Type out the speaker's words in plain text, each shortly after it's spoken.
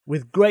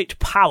with great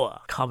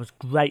power comes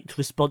great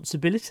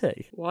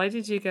responsibility. Why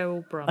did you go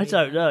all Brummy? I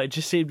don't know. It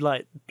just seemed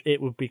like it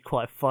would be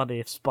quite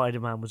funny if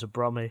Spider-Man was a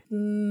Brummie.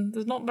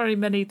 There's not very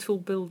many tall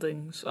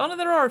buildings. Oh no,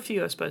 there are a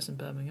few, I suppose, in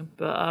Birmingham.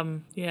 But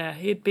yeah,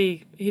 he'd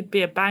be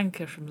a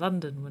banker from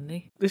London, wouldn't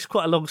he? This is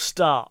quite a long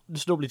start.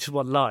 It's normally just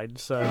one line,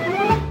 so...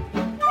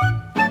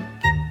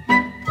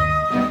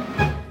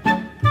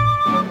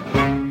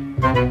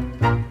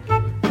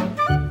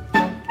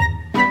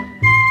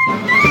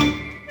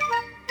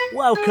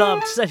 Welcome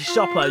to Session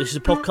Shoppo. This is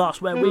a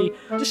podcast where we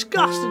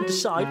discuss and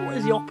decide what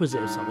is the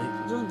opposite of something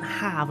that doesn't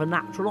have a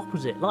natural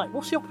opposite. Like,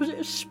 what's the opposite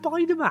of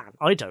Spider-Man?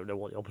 I don't know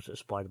what the opposite of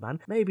Spider-Man.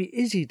 Maybe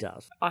Izzy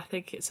does. I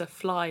think it's a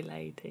fly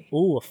lady.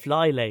 Oh, a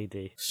fly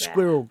lady.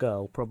 Squirrel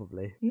girl,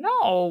 probably.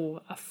 No,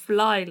 a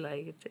fly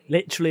lady.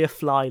 Literally a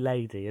fly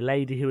lady. A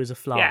lady who is a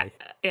fly.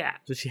 Yeah.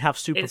 Does she have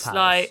superpowers? It's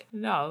like,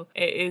 no,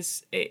 it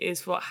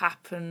is what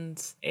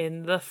happened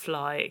in The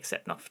Fly,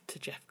 except not to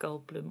Jeff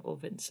Goldblum or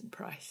Vincent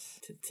Price,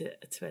 to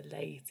a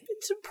lady.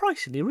 Vincent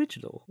Price in the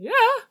original? Yeah.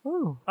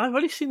 Oh, I've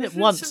only seen it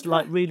Vincent once, Price.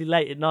 like really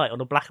late at night on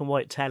a black and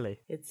white telly.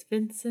 It's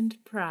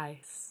Vincent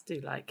Price. Do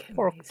like him.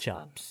 Pork He's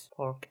chops. fun.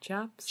 Pork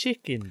chops.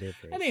 Chicken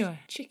livers. Anyway,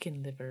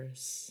 chicken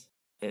livers.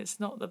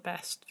 It's not the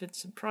best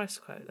Vincent Price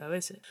quote, though,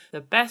 is it?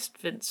 The best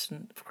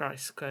Vincent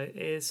Price quote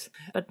is,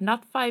 "But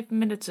not 5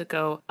 minutes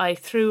ago, I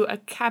threw a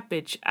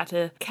cabbage at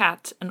a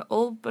cat and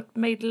all but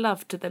made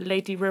love to the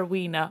Lady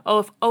Rowena. Oh,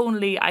 if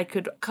only I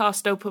could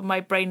cast open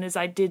my brain as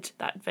I did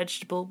that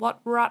vegetable,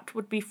 what rat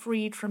would be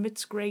freed from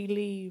its grey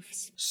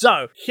leaves?"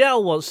 So,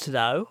 Kjell wants to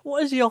know,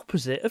 what is the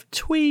opposite of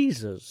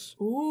tweezers?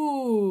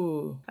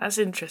 Ooh, that's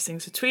interesting.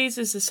 So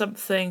tweezers is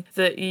something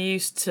that you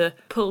used to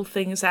pull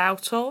things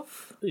out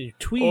of. You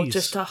tweeze. Or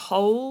just to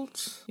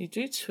hold. You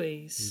do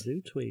tweeze.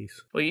 You do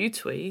tweeze. Well, you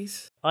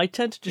tweeze. I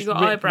tend to just got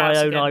rip my eyebrows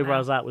own again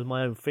eyebrows out with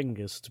my own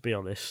fingers, to be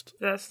honest.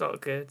 That's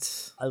not good.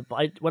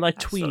 When I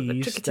That's tweeze... not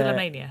good.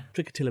 Trichotillomania.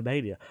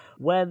 Trichotillomania.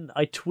 When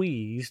I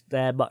tweeze,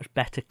 they're much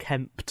better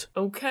kempt.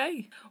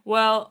 Okay.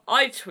 Well,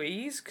 I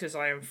tweeze because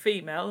I am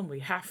female and we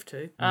have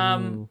to.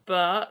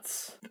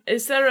 But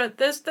is there a...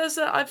 There's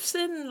a... I've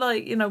seen,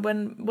 like, you know,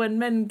 when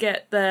men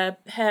get their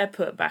hair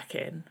put back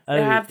in,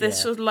 they have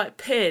this sort of, like,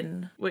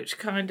 pin, which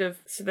kind of...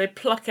 So they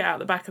pluck it out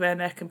the back of their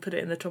neck and put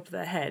it in the top of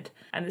their head.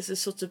 And it's a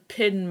sort of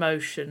pin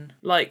motion.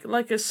 Like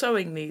a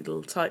sewing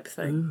needle type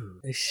thing. Ooh.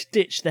 They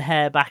stitch the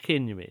hair back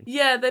in, you mean?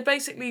 Yeah, they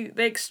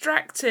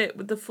extract it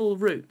with the full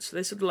root. So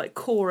they sort of like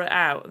core it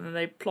out and then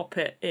they plop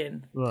it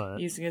in. Right.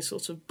 Using a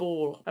sort of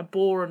bore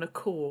and a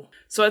core.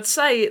 So I'd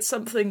say it's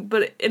something,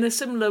 but in a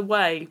similar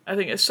way, I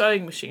think a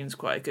sewing machine's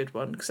quite a good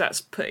one because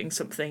that's putting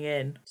something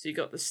in. So you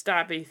got the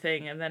stabby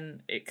thing and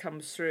then it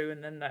comes through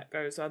and then that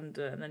goes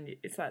under and then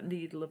it's that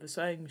needle of a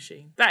sewing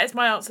machine. That is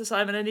my answer,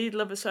 Simon, a needle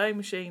of a sewing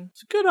machine.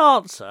 It's a good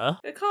answer.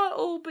 It can't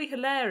all be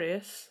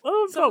hilarious.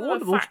 I don't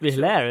want them all to be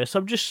hilarious.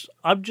 I'm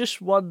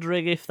just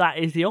wondering if that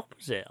is the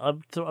opposite.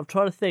 I'm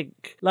trying to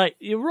think. Like,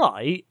 you're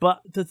right,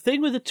 but the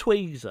thing with a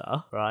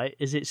tweezer, right,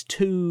 is it's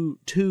two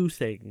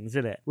things,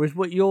 isn't it? Whereas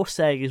what you're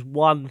saying is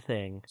one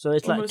thing. So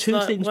it's Almost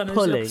like two things one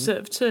pulling. is the opposite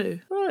of two.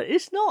 Well,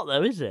 it's not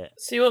though, is it?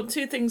 So you want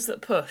two things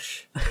that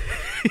push?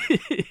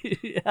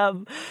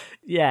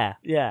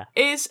 Yeah.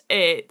 Is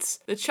it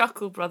the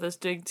Chuckle Brothers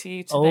doing to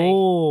you today?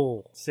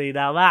 Oh, see,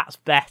 now that's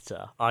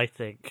better, I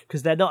think,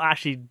 because they're not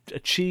actually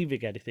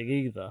achieving anything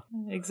either.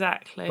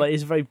 Exactly. But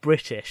it's very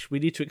British. We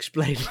need to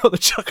explain what the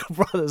Chuckle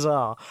Brothers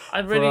are. I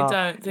really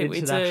don't think we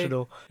do.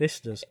 International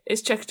listeners.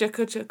 It's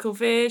Chuckle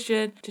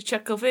Vision to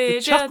Chuckle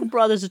Vision. The Chuckle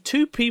Brothers are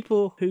two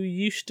people who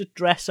used to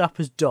dress up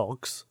as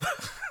dogs.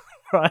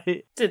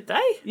 Right? Did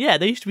they? Yeah,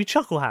 they used to be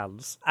Chuckle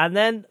Hands. And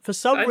then, for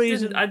some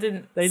reason... I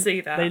didn't see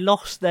that. They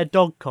lost their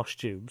dog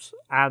costumes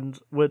and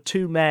were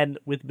two men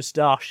with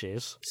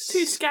moustaches.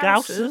 Two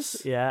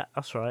Scousers. Yeah,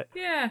 that's right.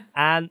 Yeah.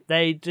 And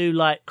they do,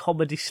 like,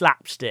 comedy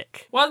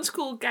slapstick. One's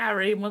called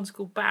Gary and one's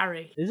called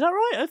Barry. Is that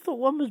right? I thought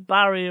one was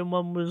Barry and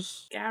one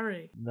was...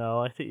 Gary. No,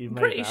 I think you've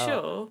made Pretty that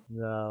sure. up.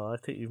 No, I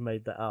think you've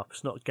made that up.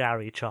 It's not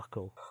Gary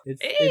Chuckle. It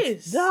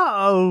is.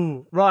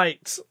 No!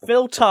 Right.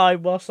 Fill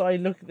time whilst I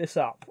look this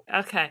up.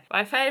 Okay.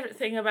 My favourite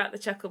thing about the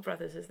Chuckle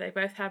Brothers is they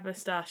both have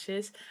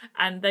moustaches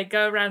and they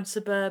go around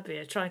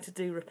suburbia trying to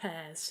do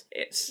repairs.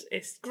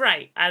 It's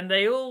great. And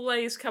they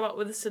always come up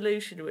with a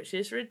solution which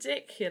is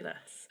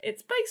ridiculous.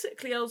 It's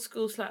basically old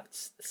school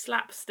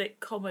slapstick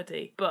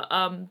comedy, but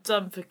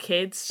done for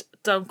kids,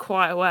 done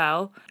quite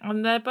well,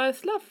 and they're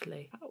both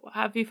lovely.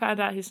 Have you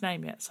found out his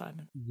name yet,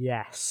 Simon?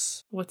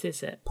 Yes. What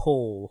is it?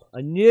 Paul.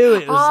 I knew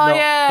it was not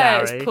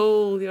Gary. It's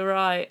Paul. You're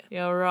right.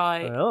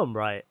 Oh, I'm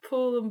right.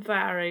 Paul and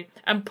Barry.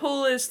 And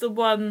Paul is the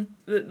one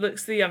that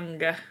looks the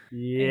younger.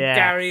 Yeah. And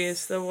Gary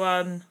is the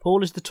one.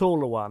 Paul is the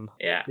taller one.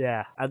 Yeah.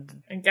 Yeah.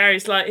 And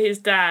Gary's like his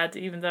dad,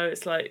 even though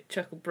it's like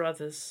Chuckle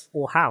Brothers.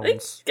 Or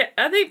Hounds.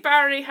 I think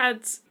Barry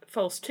had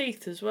false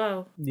teeth as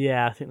well.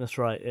 Yeah, I think that's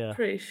right, yeah.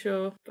 Pretty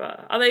sure.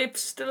 But are they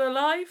still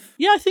alive?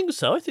 Yeah, I think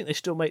so. I think they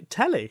still make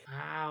telly.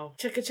 Wow.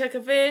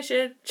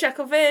 Check-a-vision.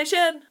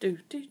 Check-a-vision. Do.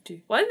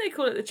 Why didn't they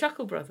call it the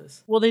Chuckle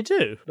Brothers? Well, they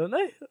do, don't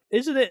they?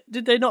 Isn't it?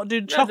 Did they not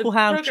do Chuckle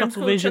Hound,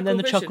 Chuckle Vision, then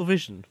the Chuckle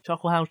Vision?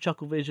 Chuckle Hound,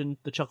 Chuckle Vision,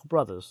 the Chuckle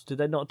Brothers. Did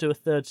they not do a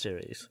third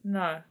series?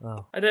 No.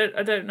 Oh. I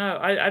don't know.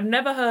 I've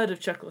never heard of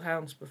Chuckle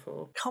Hounds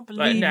before. Can't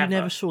believe you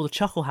never saw the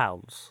Chuckle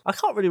Hounds. I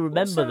can't really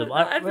remember them.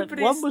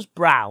 One was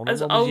brown and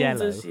as one was old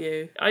yellow. As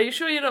you. Are you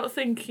sure you're not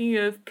thinking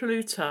of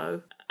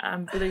Pluto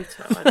and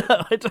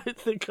Bluto? I don't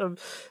think I'm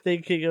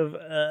thinking of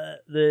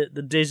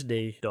the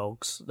Disney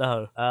dogs.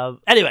 No.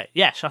 Anyway,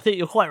 yes, I think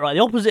you're quite right.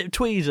 The opposite of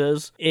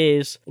Tweezers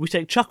is, we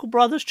take Chuckle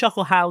Brothers,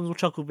 Chuckle Hounds, or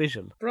Chuckle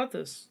Vision.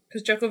 Brothers.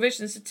 Because Chuckle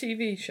Vision's a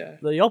TV show.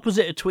 The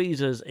opposite of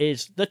Tweezers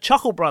is the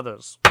Chuckle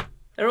Brothers.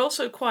 They're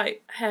also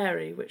quite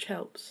hairy, which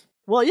helps.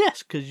 Well,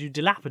 yes, because you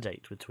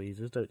dilapidate with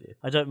tweezers, don't you?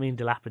 I don't mean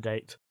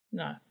dilapidate.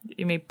 No,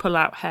 you mean pull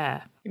out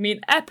hair. You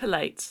mean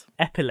epilate.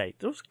 Epilate.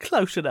 That was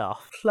close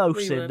enough.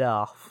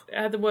 Enough.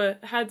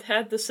 It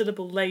had the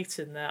syllable late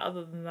in there.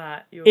 Other than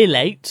that,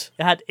 Elate.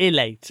 It had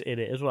elate in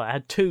it as well. It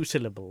had 2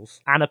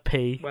 syllables and a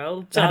P.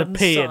 Well done. It had a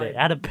P Simon. in it. It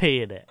had a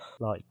P in it.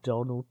 Like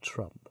Donald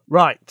Trump.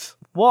 Right.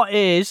 What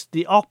is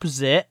the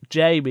opposite,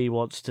 Jamie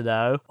wants to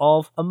know,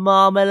 of a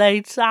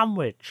marmalade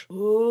sandwich?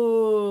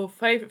 Ooh,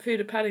 favourite food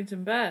of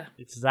Paddington Bear.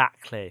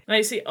 Exactly. Now,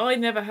 you see, I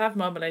never have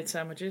marmalade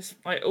sandwiches.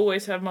 I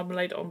always have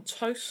marmalade on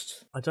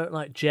toast. I don't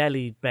like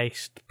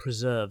jelly-based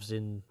preserves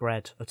in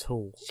bread at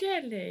all.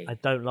 Jelly. I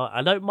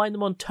don't mind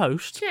them on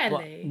toast.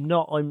 Jelly.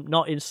 But I'm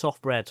not in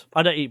soft bread.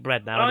 I don't eat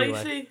bread now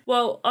anyway. See.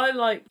 Well, I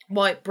like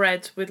white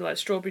bread with like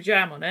strawberry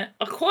jam on it.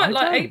 I quite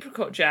like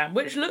apricot jam,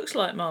 which looks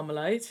like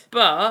marmalade,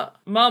 but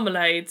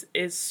marmalade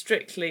is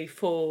strictly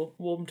for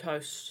warm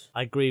toast.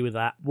 I agree with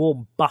that.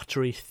 Warm,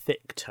 buttery,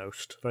 thick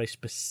toast, very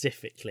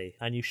specifically,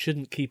 and you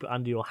shouldn't keep it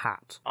under your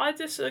hat. I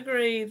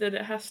disagree that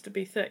it has to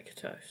be thick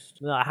toast.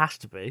 No, it has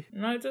to be.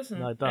 No, it doesn't.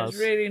 No, it does. It's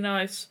really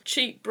nice.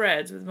 Cheap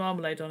bread with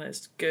marmalade on it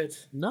is good.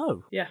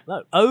 No. Yeah.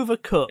 No.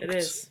 Overcooked. It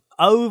is.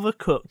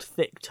 Overcooked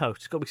thick toast.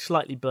 It's got to be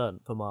slightly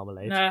burnt for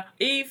marmalade. No,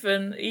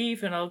 even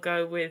I'll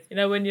go with, you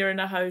know, when you're in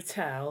a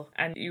hotel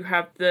and you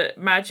have the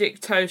magic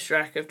toast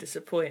rack of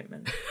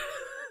disappointment.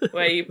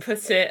 Where you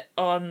put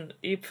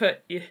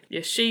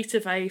your sheet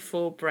of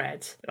A4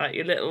 bread, like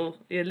your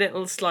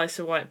little slice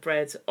of white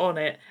bread on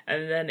it,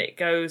 and then it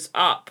goes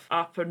up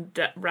and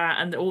round,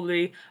 and all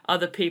the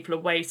other people are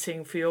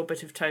waiting for your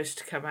bit of toast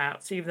to come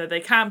out. So even though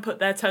they can put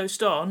their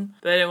toast on,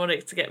 they don't want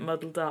it to get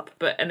muddled up.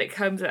 And it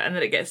comes out, and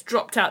then it gets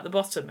dropped out the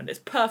bottom, and it's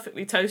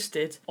perfectly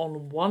toasted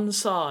on one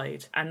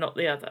side and not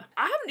the other.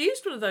 I haven't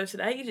used one of those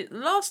in ages.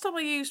 Last time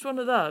I used one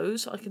of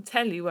those, I can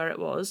tell you where it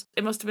was.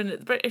 It must have been at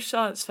the British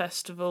Science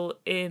Festival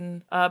in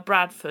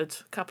Bradford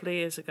a couple of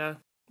years ago.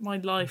 My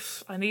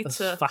life. I need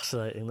to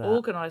fascinating,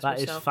 organise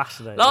myself. That is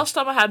fascinating. Last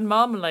time I had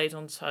marmalade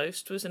on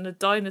toast was in a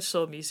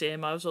dinosaur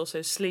museum I was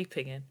also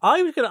sleeping in.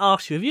 I was going to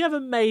ask you, have you ever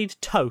made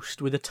toast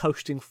with a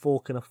toasting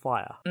fork and a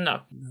fire?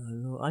 No.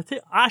 No,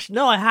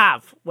 I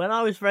have. When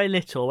I was very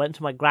little, I went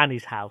to my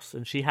granny's house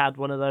and she had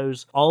one of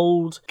those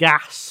old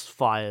gas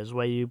fires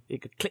where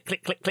it could click,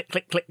 click, click, click,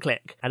 click, click,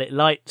 click, and it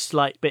lights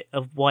like bit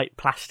of white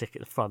plastic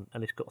at the front,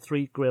 and it's got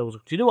 3 grills.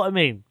 Do you know what I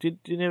mean? Do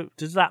you know?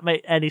 Does that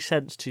make any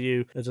sense to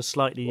you as a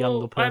slightly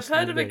younger person? I've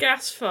heard of a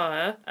gas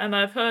fire, and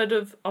I've heard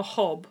of a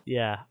hob.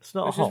 Yeah, it's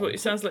not a hob. Which is what it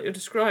sounds like you're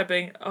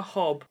describing, a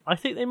hob. I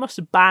think they must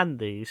have banned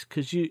these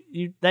because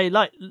they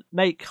like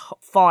make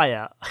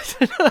fire. I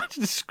don't know how to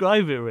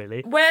describe it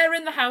really. Where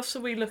in the house are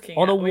we looking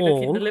on at? A wall, we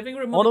looking at the living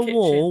room or on the kitchen?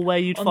 On a wall where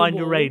you'd on find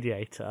a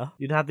radiator.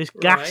 You'd have this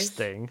gas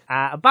thing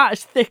about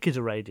as thick as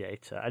a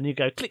radiator, and you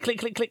go click, click,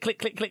 click, click, click,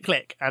 click, click,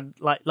 click, and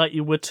like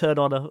you would turn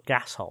on a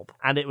gas hob,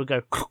 and it would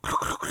go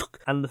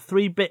and the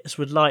 3 bits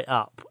would light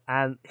up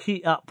and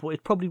heat up.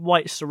 It's probably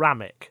white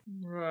ceramic.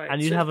 Right. And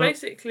you'd so have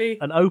basically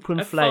an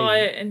open flame.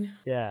 Fire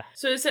yeah.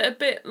 So is it a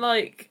bit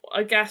like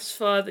a gas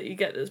fire that you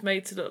get that's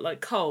made to look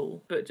like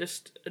coal, but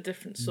just a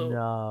different sort?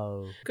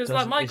 No. Because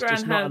like my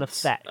gran had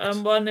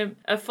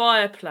a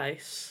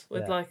fireplace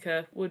with like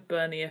a wood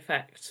burning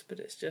effect, but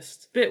it's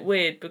just a bit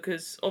weird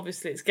because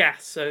obviously it's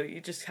gas, so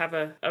you just have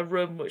a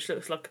room which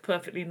looks like a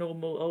perfectly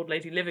normal old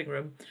lady living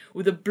room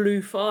with a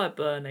blue fire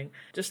burning,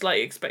 just like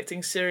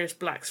expecting Sirius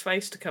Black's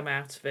face to come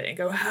out of it and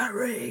go,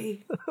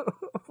 Harry!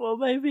 Well,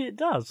 maybe it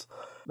does.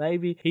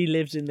 Maybe he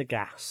lives in the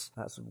gas.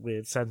 That's a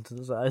weird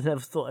sentence that I never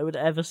thought I would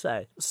ever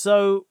say.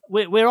 So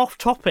we're off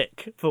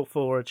topic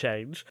for a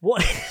change.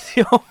 What is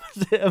the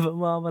opposite of a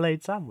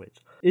marmalade sandwich?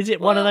 Is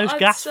it one of those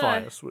gas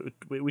fires?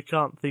 We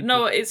can't think.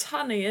 No, it's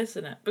honey,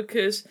 isn't it?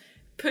 Because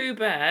Pooh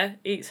Bear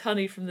eats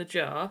honey from the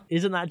jar.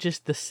 Isn't that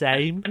just the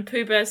same? And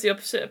Pooh Bear's the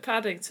opposite of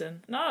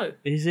Paddington. No.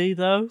 Is he,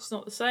 though? It's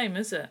not the same,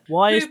 is it?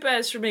 Why? Pooh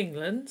Bear's from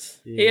England.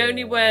 Yeah. He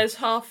only wears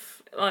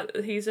half like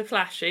he's a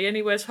flashy, and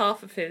he wears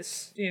half of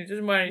his. You know,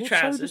 doesn't wear any Well, so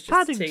trousers, does just a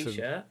Paddington.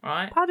 t-shirt,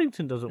 right?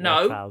 Paddington doesn't No.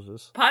 wear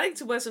trousers.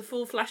 Paddington wears a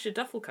full flasher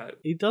duffel coat.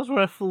 He does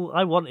wear a full...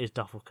 I want his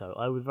duffel coat.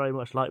 I would very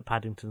much like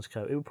Paddington's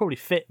coat. It would probably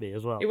fit me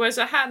as well. He wears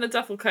a hat and a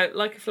duffel coat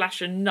like a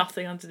flasher,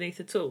 nothing underneath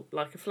at all,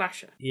 like a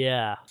flasher.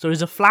 Yeah. So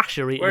he's a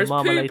flasher eating Whereas a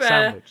marmalade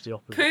sandwich, the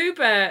opposite. Pooh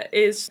Bear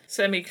is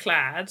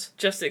semi-clad,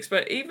 just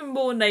exposed, even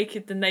more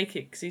naked than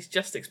naked because he's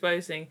just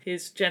exposing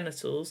his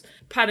genitals.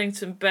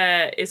 Paddington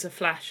Bear is a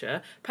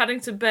flasher.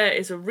 Paddington Bear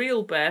is a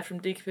real bear from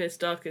Deepest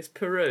Darkest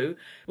Peru.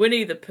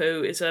 Winnie the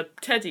Pooh is a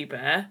teddy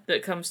bear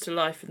that comes to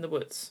life in the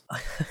woods.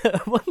 I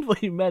wonder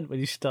what you meant when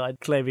you started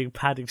claiming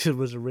Paddington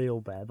was a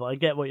real bear, but I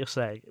get what you're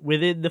saying.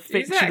 Within the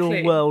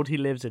fictional world he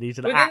lives in, he's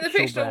an actual bear. Within the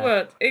fictional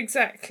world,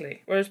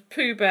 exactly. Whereas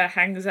Pooh Bear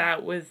hangs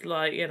out with,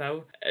 like, you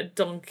know, a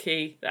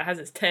donkey that has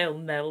its tail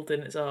nailed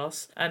in its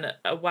arse, and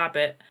a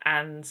wabbit,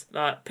 and,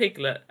 like,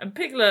 Piglet. And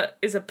Piglet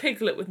is a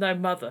piglet with no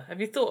mother.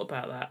 Have you thought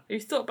about that? Have you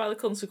thought about the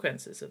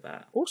consequences of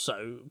that?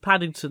 Also,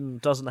 Paddington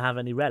doesn't have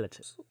any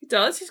relatives. He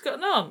does. He's got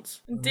an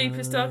aunt in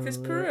Deepest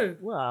Darkest Peru.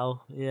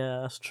 Well, yeah,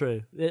 that's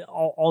true.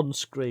 On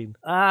screen.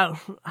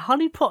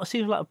 Honey Pot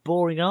seems like a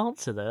boring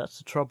answer, though. That's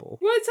the trouble.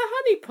 Well, it's a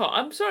honey pot.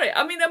 I'm sorry.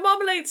 I mean, a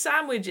marmalade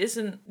sandwich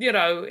isn't, you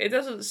know, it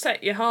doesn't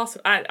set your heart.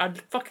 I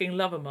fucking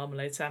love a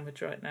marmalade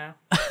sandwich right now.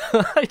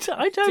 I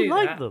don't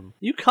like them.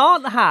 You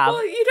can't have...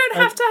 Well, you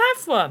don't have to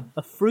have one.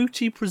 A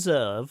fruity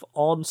preserve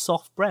on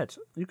soft bread.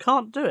 You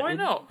can't do it. Why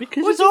not?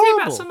 Because what it's do you horrible.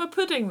 think about summer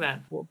pudding,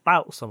 then? What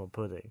about summer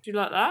pudding? Do you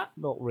like that?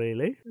 Not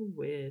really.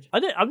 Weird.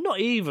 I'm not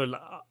even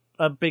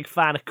a big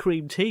fan of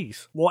cream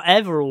teas.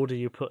 Whatever order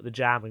you put the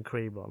jam and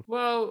cream on.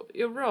 Well,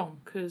 you're wrong,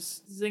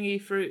 because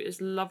zingy fruit is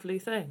a lovely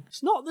thing.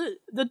 It's not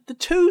the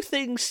two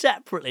things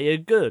separately are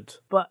good,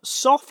 but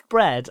soft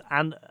bread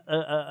and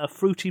a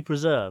fruity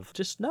preserve,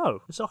 just no.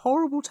 It's a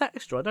horrible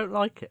texture. I don't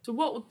like it. So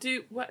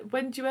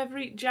when do you ever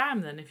eat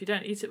jam, then, if you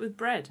don't eat it with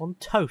bread? On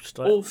toast.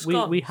 Or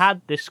scones. We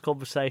had this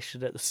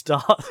conversation at the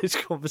start of this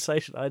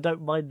conversation. I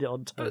don't mind it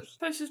on toast.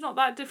 But toast is not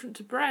that different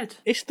to bread.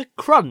 It's the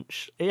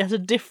crunch. It has a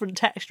different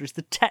texture. It's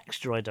the texture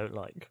I don't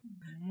like.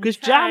 Because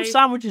jam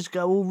sandwiches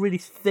go all really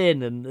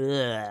thin and...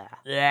 No,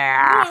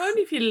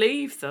 only if you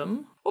leave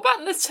them. What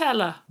about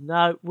Nutella?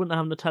 No, wouldn't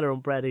have Nutella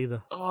on bread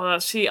either. Oh,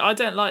 see, I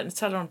don't like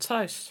Nutella on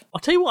toast. I'll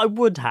tell you what I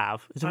would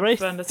have. It's a very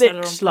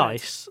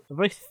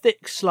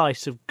thick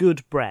slice of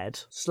good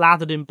bread,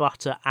 slathered in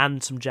butter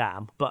and some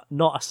jam, but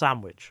not a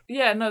sandwich.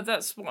 Yeah, no,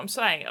 that's what I'm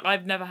saying.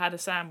 I've never had a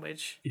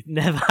sandwich. You've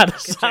never had a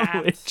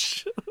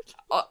sandwich?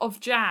 Of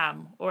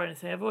jam or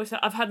anything.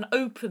 I've had an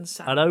open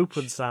sandwich. An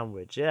open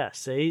sandwich, yeah.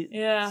 See?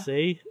 Yeah.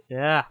 See?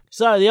 Yeah.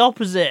 So the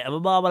opposite of a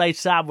marmalade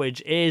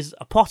sandwich is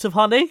a pot of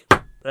honey.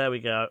 There we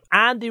go.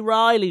 Andy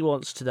Riley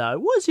wants to know,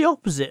 what is the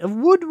opposite of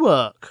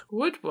woodwork?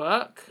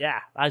 Woodwork? Yeah,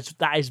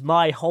 that is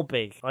my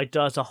hobby. I do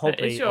as a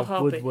hobby of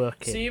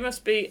woodworking. So you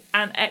must be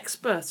an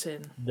expert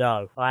in.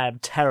 No, I am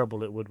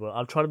terrible at woodwork.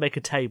 I'm trying to make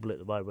a table at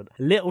the moment.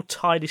 A little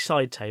tiny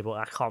side table.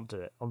 I can't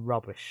do it. I'm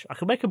rubbish. I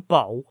can make a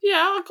bowl. Yeah,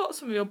 I got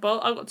some of your bowl.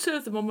 I've got two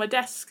of them on my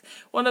desk.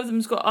 One of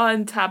them's got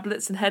iron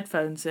tablets and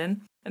headphones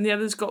in, and the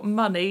other's got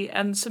money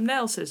and some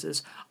nail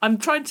scissors. I'm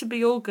trying to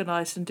be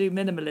organised and do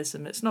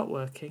minimalism. It's not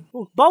working.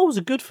 Well, bowls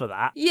are good for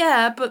that.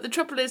 Yeah, but the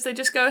trouble is they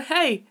just go,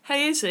 hey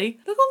Izzy,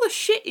 look all the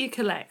shit you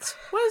collect.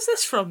 Where's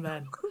this from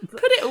then?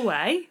 Put it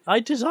away. I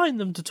designed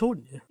them to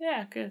taunt you.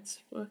 Yeah, good.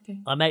 It's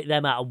working. I make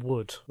them out of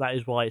wood. That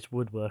is why it's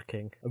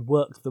woodworking. I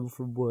work them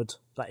from wood.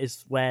 That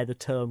is where the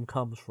term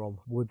comes from,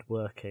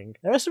 woodworking.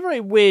 There are some very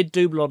weird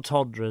double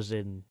entendres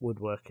in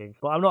woodworking,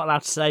 but I'm not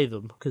allowed to say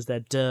them because they're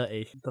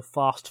dirty. The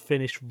fast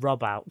finish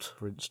rub out,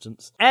 for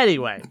instance.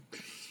 Anyway,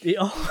 the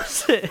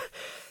opposite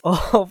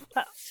of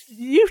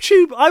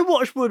YouTube. I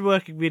watch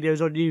woodworking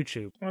videos on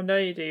YouTube. I know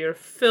you do. You're a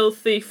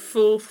filthy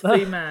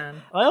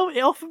man.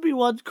 It offered me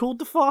one called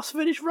the fast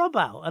finish rub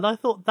out, and I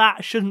thought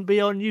that shouldn't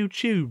be on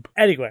YouTube.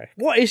 Anyway,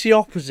 what is the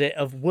opposite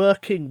of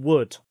working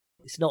wood?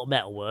 It's not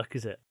metalwork,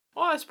 is it?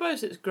 Well, I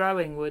suppose it's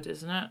growing wood,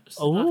 isn't it? It's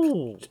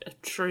like a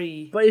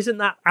tree. But isn't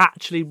that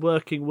actually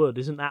working wood?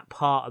 Isn't that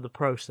part of the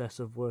process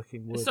of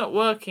working wood? It's not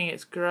working,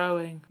 it's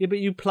growing. Yeah, but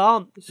you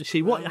plant...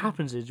 What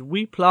happens is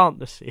we plant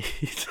the seed,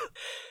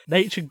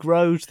 nature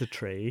grows the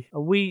tree,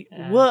 and we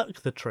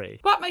work the tree.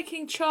 What about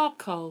making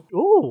charcoal?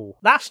 Ooh,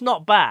 that's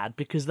not bad,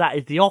 because that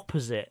is the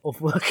opposite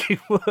of working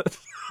wood.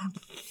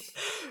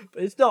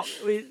 But it's not...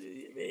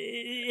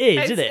 It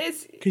is, isn't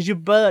it? Because you're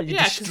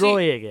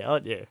destroying it,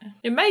 aren't you?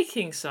 You're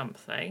making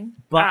something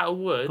out of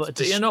wood, but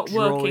you're not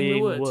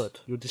working the wood.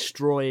 You're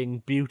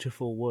destroying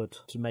beautiful wood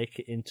to make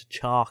it into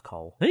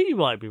charcoal. I think you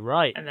might be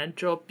right. And then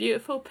draw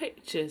beautiful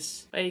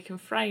pictures where you can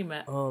frame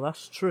it. Oh,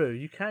 that's true.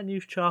 You can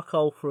use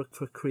charcoal for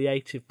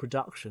creative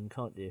production,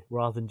 can't you?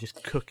 Rather than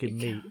just cooking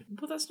meat.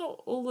 Well, that's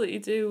not all that you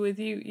do with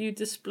you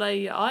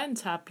display your iron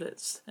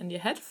tablets and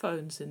your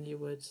headphones in your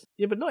wood.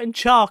 Yeah, but not in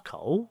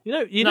charcoal.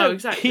 You don't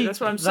exactly. Keep That's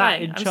what I'm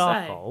saying. In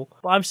charcoal.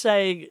 But I'm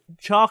saying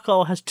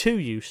charcoal has two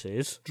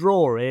uses: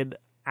 drawing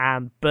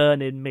and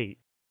burning meat.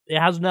 It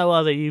has no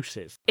other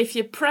uses. If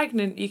you're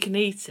pregnant, you can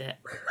eat it.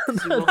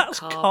 No, that's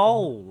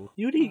coal.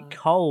 You would eat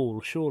coal,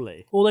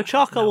 surely. Although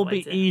charcoal will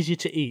be easier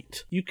to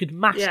eat. You could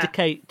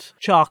masticate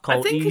charcoal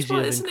I think easier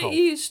than isn't coal. it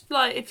used,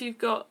 like, if you've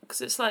got...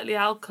 Because it's slightly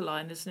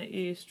alkaline, isn't it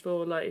used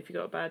for, like, if you've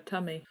got a bad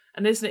tummy?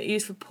 And isn't it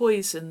used for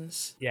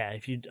poisons? Yeah,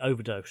 if you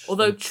overdose.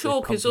 Although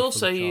chalk is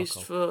also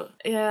used for...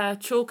 Yeah,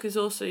 chalk is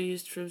also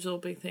used for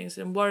absorbing things.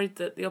 I'm worried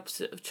that the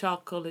opposite of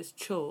charcoal is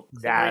chalk.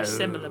 They're very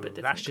similar but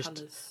different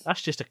colours.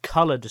 That's just a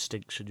colour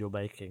distinction you're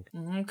making.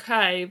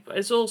 Okay, but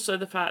it's also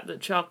the fact that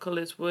charcoal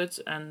is wood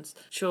and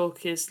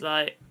chalk is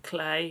like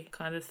clay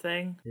kind of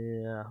thing.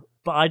 Yeah.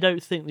 But I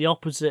don't think the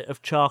opposite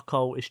of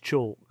charcoal is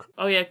chalk.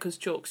 Oh yeah, because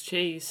chalk's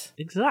cheese.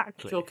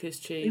 Exactly. Chalk is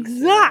cheese.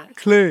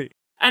 Exactly. Yeah.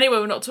 Anyway,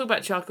 we're not talking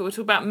about charcoal, we're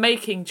talking about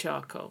making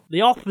charcoal.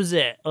 The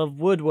opposite of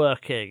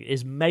woodworking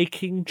is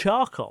making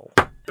charcoal.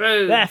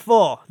 Boom.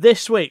 Therefore,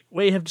 this week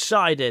we have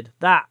decided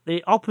that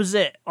the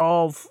opposite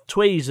of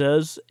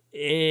tweezers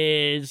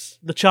is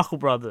the Chuckle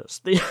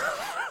Brothers.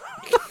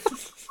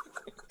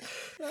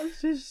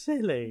 That's just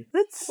silly.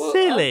 That's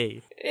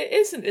silly. It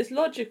isn't. It's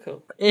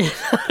logical.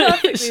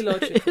 Perfectly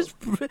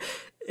logical.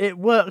 It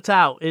worked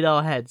out in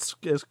our heads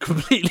as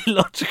completely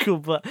logical,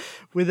 but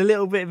with a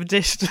little bit of a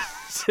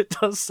distance, it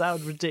does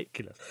sound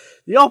ridiculous.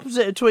 The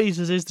opposite of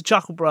tweezers is the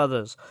Chuckle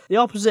Brothers. The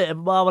opposite of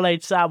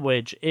marmalade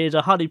sandwich is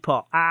a honey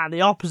pot. And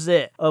the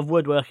opposite of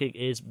woodworking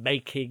is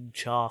making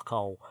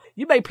charcoal.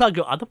 You may plug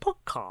your other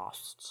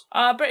podcasts.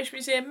 Our British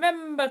Museum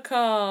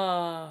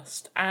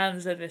Membercast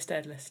and Z-List,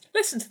 Deadlist.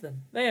 Listen to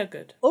them. They are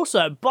good.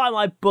 Also, buy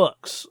my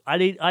books. I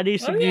need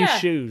some new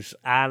shoes.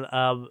 And,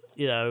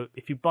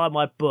 if you buy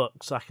my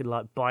books, I can,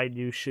 buy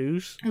new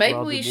shoes. Maybe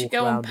we should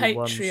go on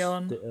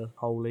Patreon. That are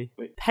holy.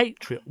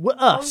 Patreon? We're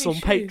us on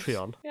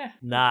Patreon? Yeah.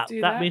 Nah,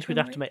 that means we'd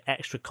have to make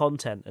extra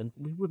content, and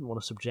we wouldn't want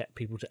to subject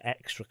people to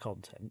extra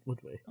content,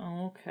 would we?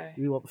 Oh, okay.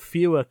 We want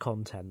fewer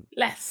content.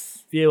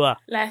 Less. Fewer.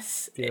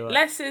 Less.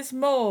 Less is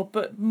more,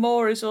 but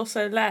more is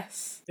also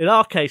less. In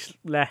our case,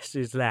 less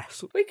is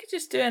less. We could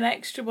just do an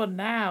extra one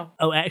now.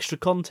 Oh, extra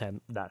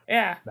content? No.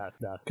 Yeah. No.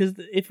 Because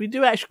if we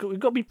do extra, we've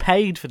got to be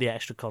paid for the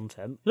extra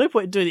content. There's no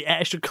point in doing the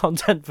extra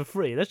content for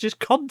free. That's just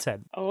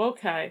content. Oh,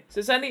 okay. So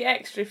it's only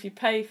extra if you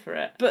pay for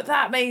it. But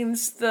that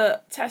means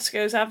that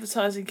Tesco's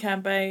advertising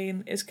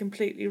campaign is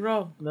completely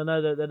wrong.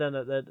 No.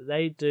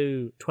 They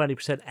do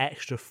 20%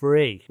 extra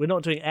free. We're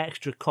not doing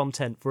extra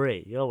content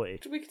free, are we?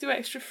 We could do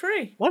extra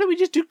free. Why don't we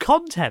just do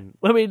content?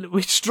 I mean,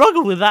 we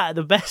struggle with that at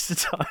the best of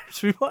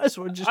times. We might as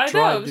well just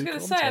try and do content. I was going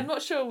to say, I'm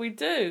not sure we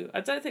do.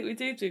 I don't think we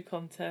do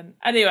content.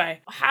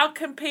 Anyway, how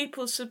can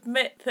people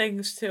submit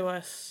things to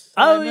us?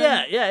 Oh,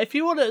 yeah. If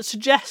you want to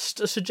suggest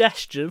a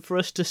suggestion for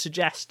us to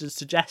suggest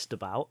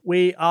about,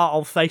 we are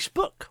on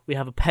Facebook. We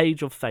have a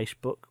page on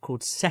Facebook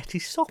called Seti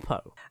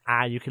Sopo,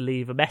 and you can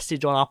leave a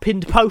message on our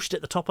pinned post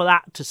at the top of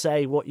that to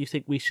say what you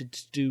think we should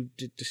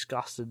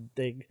discuss and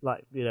thing,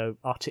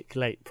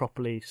 articulate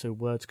properly so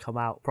words come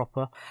out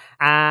proper.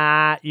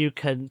 You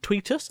can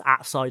tweet us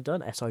at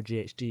Sidon,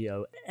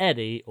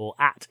 SIGHDONE, or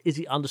at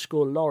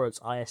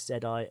Izzy_Lawrence,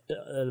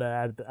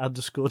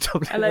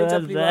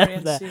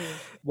 ISZI_LAWRENC.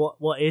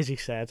 What Izzy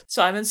said.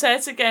 Simon, say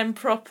it again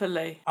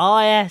properly.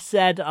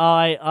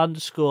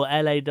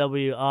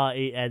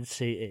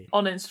 ISZI_LAWRENCE.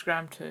 On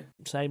Instagram too.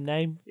 Same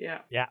name? Yeah.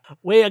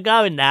 We are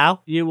going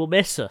now. You will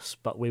miss us,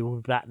 but we will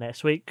be back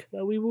next week.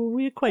 We will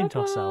reacquaint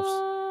ourselves.